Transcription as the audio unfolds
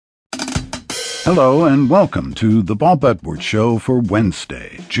Hello and welcome to the Bob Edwards Show for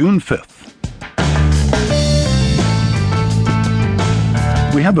Wednesday, June 5th.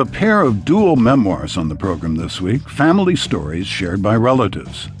 We have a pair of dual memoirs on the program this week, family stories shared by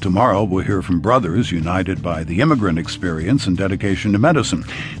relatives. Tomorrow we'll hear from brothers united by the immigrant experience and dedication to medicine.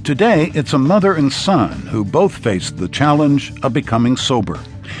 Today it's a mother and son who both faced the challenge of becoming sober.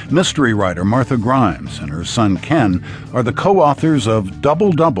 Mystery writer Martha Grimes and her son Ken are the co-authors of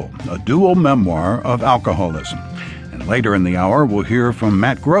Double Double, a dual memoir of alcoholism. And later in the hour, we'll hear from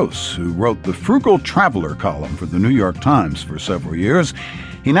Matt Gross, who wrote the Frugal Traveler column for the New York Times for several years.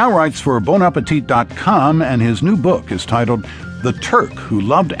 He now writes for bonappetit.com, and his new book is titled The Turk Who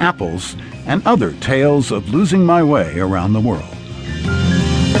Loved Apples and Other Tales of Losing My Way Around the World.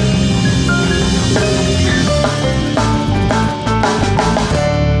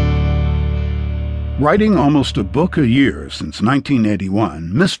 Writing almost a book a year since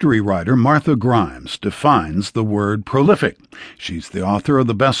 1981, mystery writer Martha Grimes defines the word prolific. She's the author of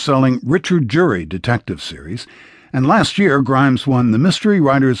the best-selling Richard Jury detective series, and last year Grimes won the Mystery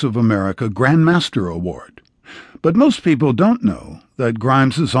Writers of America Grandmaster Award. But most people don't know that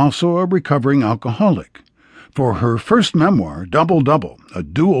Grimes is also a recovering alcoholic. For her first memoir, Double Double, a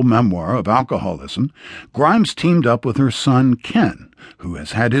dual memoir of alcoholism, Grimes teamed up with her son Ken, who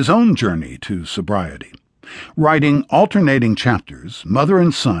has had his own journey to sobriety. Writing alternating chapters, mother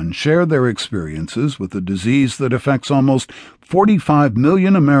and son share their experiences with a disease that affects almost 45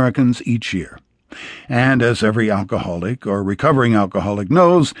 million Americans each year. And as every alcoholic or recovering alcoholic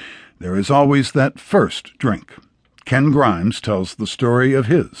knows, there is always that first drink. Ken Grimes tells the story of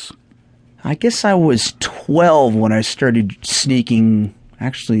his. I guess I was 12 when I started sneaking,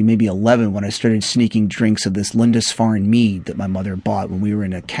 actually maybe 11 when I started sneaking drinks of this Lindisfarne mead that my mother bought when we were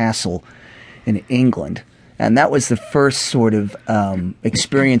in a castle in England. And that was the first sort of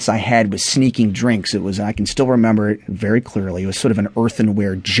experience I had with sneaking drinks. It was, I can still remember it very clearly. It was sort of an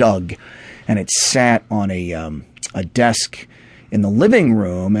earthenware jug, and it sat on a desk in the living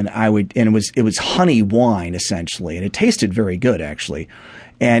room, and it was honey wine essentially, and it tasted very good actually.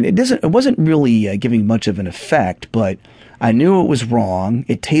 And it wasn't really giving much of an effect, but I knew it was wrong.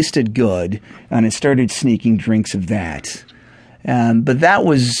 It tasted good, and I started sneaking drinks of that. But that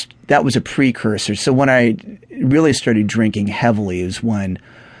was a precursor. So when I really started drinking heavily is when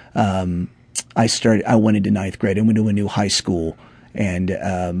I went into ninth grade. I went to a new high school, and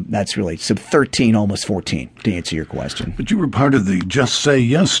that's really, so 13, almost 14, to answer your question. But you were part of the just say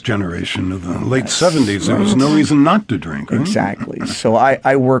yes generation of the late 70s. There was no reason not to drink, right? Exactly. So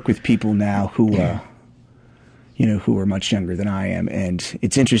I work with people now who who are much younger than I am, and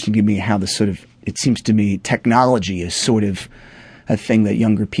it's interesting to me how it seems to me technology is sort of a thing that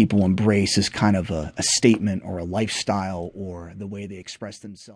younger people embrace as kind of a statement or a lifestyle or the way they express themselves.